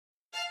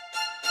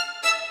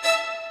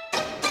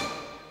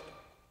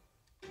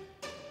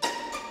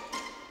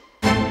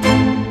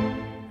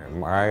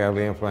My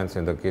early influence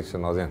in the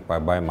kitchen was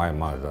inspired by my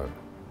mother.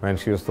 When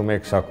she used to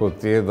make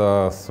shakuti,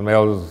 the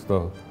smells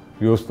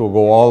used to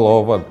go all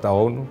over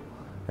town.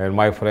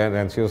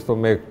 And she used to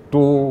make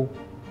two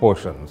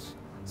portions,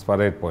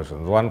 separate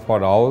portions, one for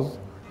the house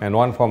and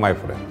one for my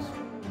friends.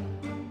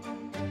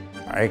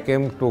 I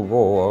came to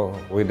go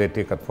with a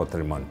ticket for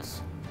 3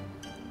 months.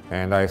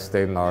 And I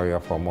stayed now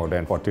here for more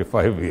than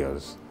 45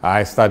 years.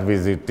 I started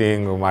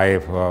visiting my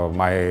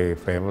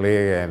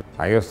family, and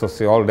I used to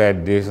see all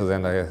that dishes,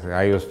 and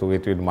I used to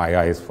eat with my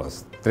eyes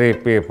first. 3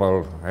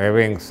 people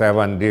having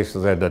 7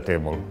 dishes at the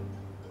table.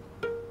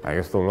 I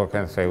used to look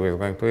and say, we're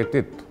going to eat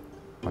it,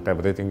 but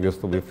everything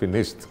used to be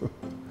finished.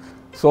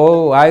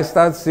 So I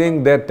started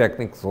seeing that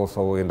techniques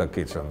also in the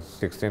kitchens.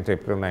 16th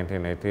April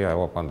 1980, I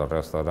opened a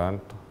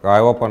restaurant.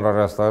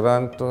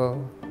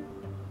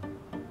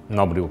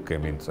 Nobody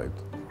came inside.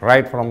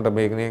 Right from the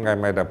beginning, I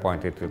made a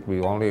point it would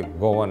be only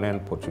Goan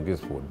and Portuguese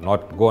food,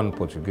 not Goan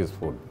Portuguese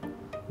food.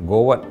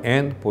 Goan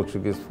and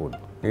Portuguese food.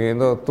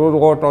 Through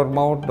word of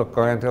mouth, the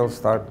clientele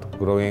start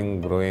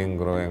growing.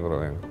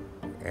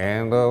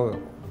 And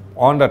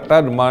on the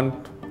 3rd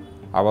month,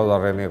 I was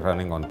already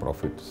running on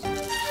profits.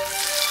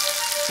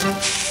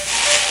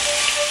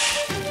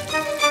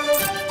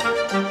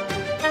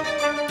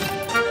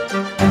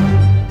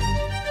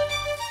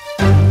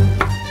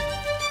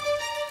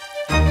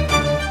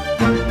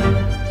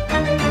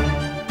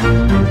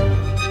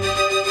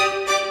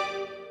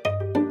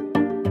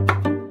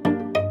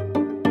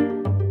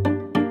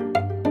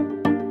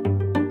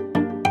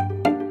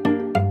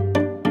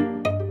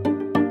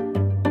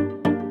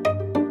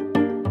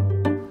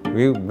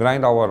 We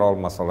grind our all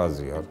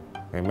masalas here.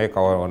 We make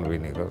our own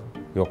vinegar.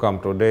 You come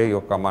today, you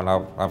come on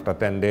after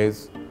 10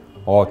 days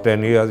or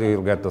 10 years, you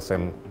will get the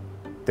same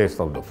taste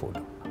of the food.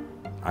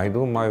 I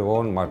do my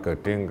own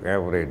marketing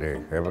every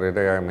day. Every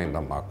day I'm in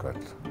the market.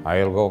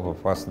 I'll go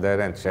first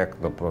there and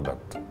check the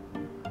product.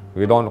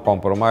 We don't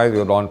compromise,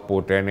 you don't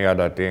put any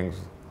other things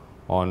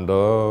on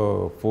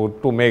the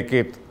food to make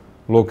it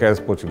look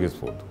as Portuguese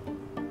food.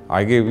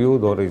 I give you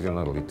the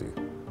originality.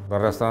 The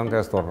restaurant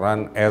has to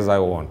run as I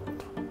want.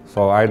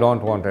 So I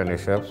don't want any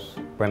chefs.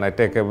 When I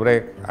take a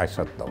break, I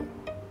shut down.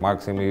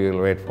 Maximum you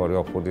will wait for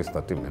your food is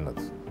 30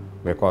 minutes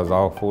because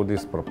our food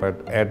is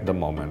prepared at the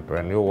moment.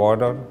 When you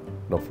order,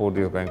 the food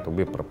is going to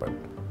be prepared.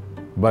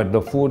 But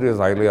the food is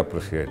highly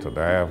appreciated.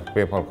 I have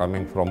people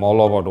coming from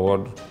all over the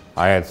world.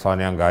 I had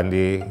Sonia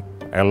Gandhi,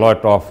 a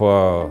lot of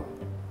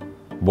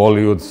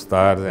Bollywood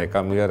stars. They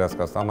come here as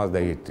customers,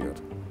 they eat here.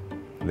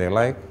 They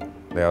like,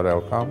 they are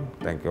welcome.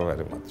 Thank you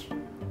very much.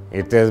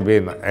 It has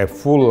been a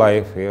full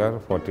life here,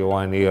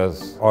 41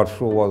 years. Our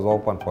shoe was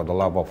open for the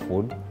love of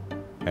food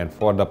and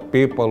for the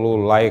people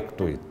who like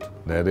to eat.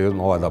 There is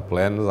no other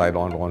plans. I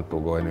don't want to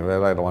go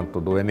anywhere. I don't want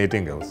to do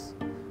anything else.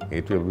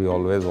 It will be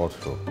always our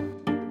shoe.